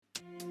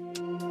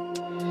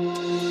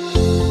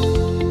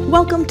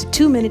Welcome to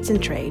 2 Minutes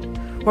in Trade,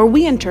 where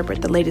we interpret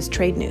the latest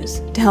trade news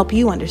to help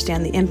you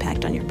understand the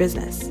impact on your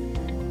business.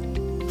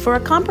 For a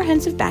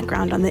comprehensive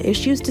background on the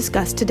issues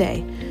discussed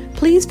today,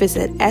 please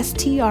visit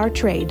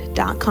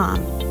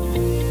strtrade.com.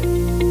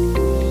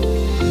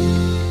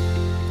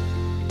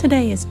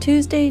 Today is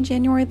Tuesday,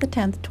 January the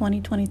 10th,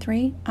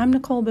 2023. I'm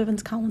Nicole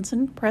Bivens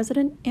Collinson,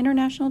 President,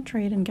 International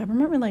Trade and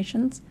Government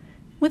Relations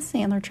with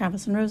Sandler,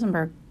 Travis &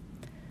 Rosenberg.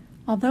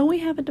 Although we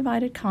have a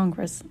divided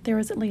Congress, there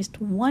is at least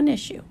one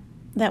issue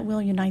that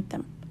will unite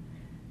them.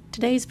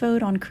 Today's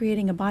vote on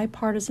creating a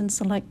bipartisan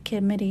select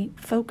committee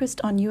focused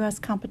on U.S.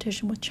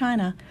 competition with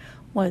China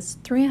was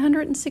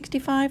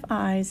 365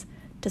 ayes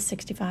to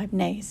 65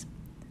 nays.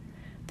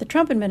 The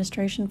Trump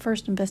administration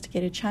first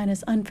investigated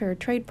China's unfair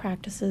trade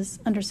practices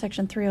under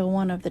Section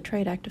 301 of the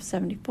Trade Act of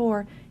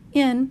 74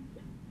 in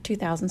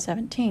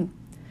 2017.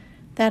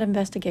 That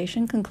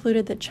investigation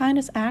concluded that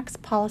China's acts,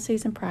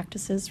 policies, and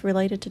practices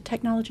related to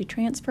technology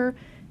transfer,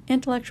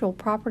 intellectual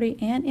property,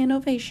 and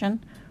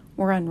innovation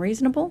were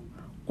unreasonable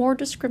or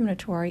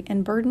discriminatory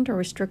and burdened or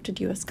restricted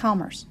U.S.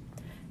 commerce.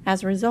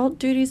 As a result,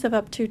 duties of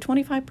up to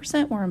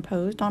 25% were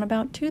imposed on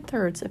about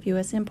two-thirds of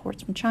U.S.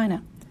 imports from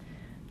China.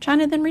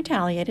 China then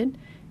retaliated,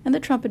 and the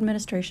Trump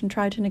administration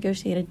tried to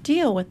negotiate a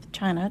deal with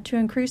China to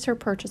increase her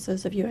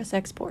purchases of U.S.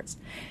 exports.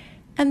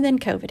 And then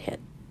COVID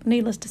hit.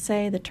 Needless to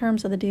say, the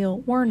terms of the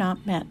deal were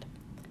not met.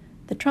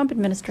 The Trump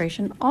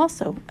administration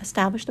also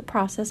established a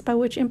process by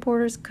which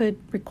importers could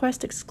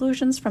request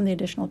exclusions from the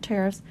additional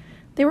tariffs.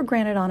 They were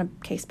granted on a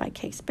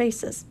case-by-case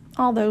basis,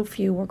 although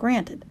few were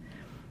granted.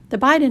 The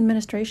Biden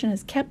administration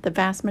has kept the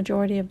vast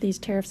majority of these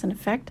tariffs in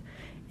effect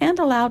and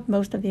allowed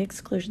most of the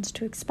exclusions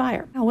to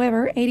expire.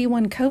 However,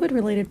 81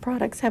 COVID-related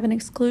products have an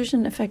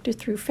exclusion effective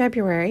through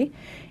February,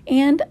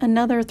 and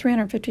another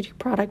 352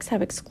 products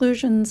have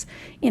exclusions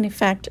in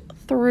effect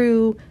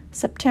through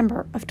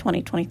September of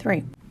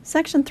 2023.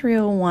 Section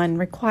 301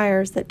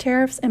 requires that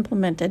tariffs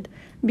implemented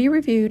be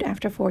reviewed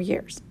after 4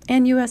 years,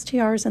 and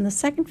USTR is in the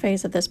second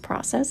phase of this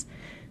process,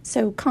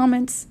 so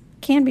comments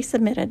can be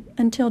submitted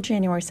until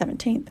January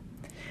 17th.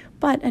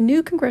 But a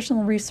new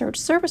Congressional Research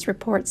Service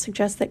report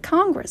suggests that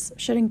Congress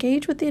should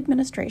engage with the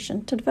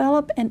administration to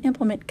develop and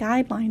implement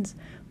guidelines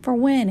for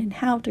when and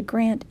how to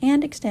grant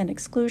and extend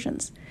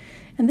exclusions.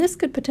 And this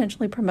could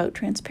potentially promote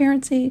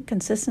transparency,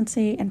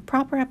 consistency, and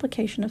proper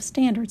application of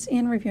standards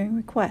in reviewing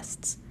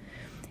requests.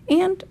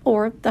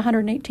 Or the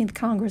 118th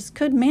Congress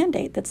could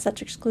mandate that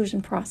such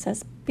exclusion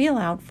process be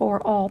allowed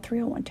for all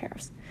 301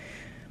 tariffs.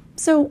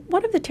 So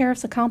what have the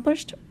tariffs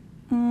accomplished?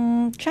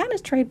 China's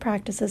trade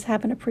practices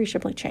haven't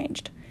appreciably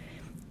changed.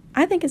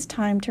 I think it's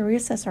time to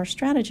reassess our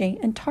strategy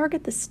and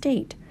target the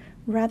state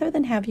rather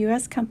than have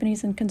U.S.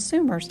 companies and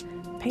consumers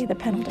pay the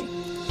penalty.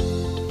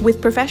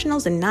 With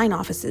professionals in 9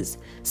 offices,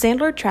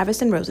 Sandler,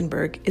 Travis &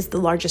 Rosenberg is the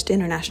largest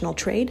international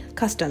trade,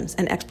 customs,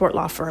 and export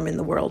law firm in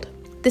the world.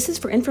 This is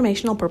for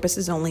informational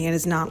purposes only and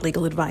is not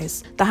legal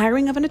advice. The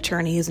hiring of an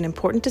attorney is an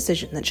important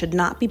decision that should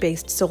not be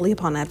based solely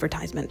upon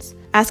advertisements.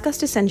 Ask us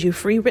to send you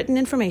free written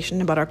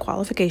information about our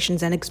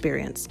qualifications and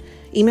experience.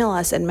 Email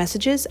us at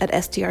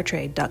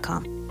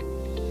messages@strtrade.com.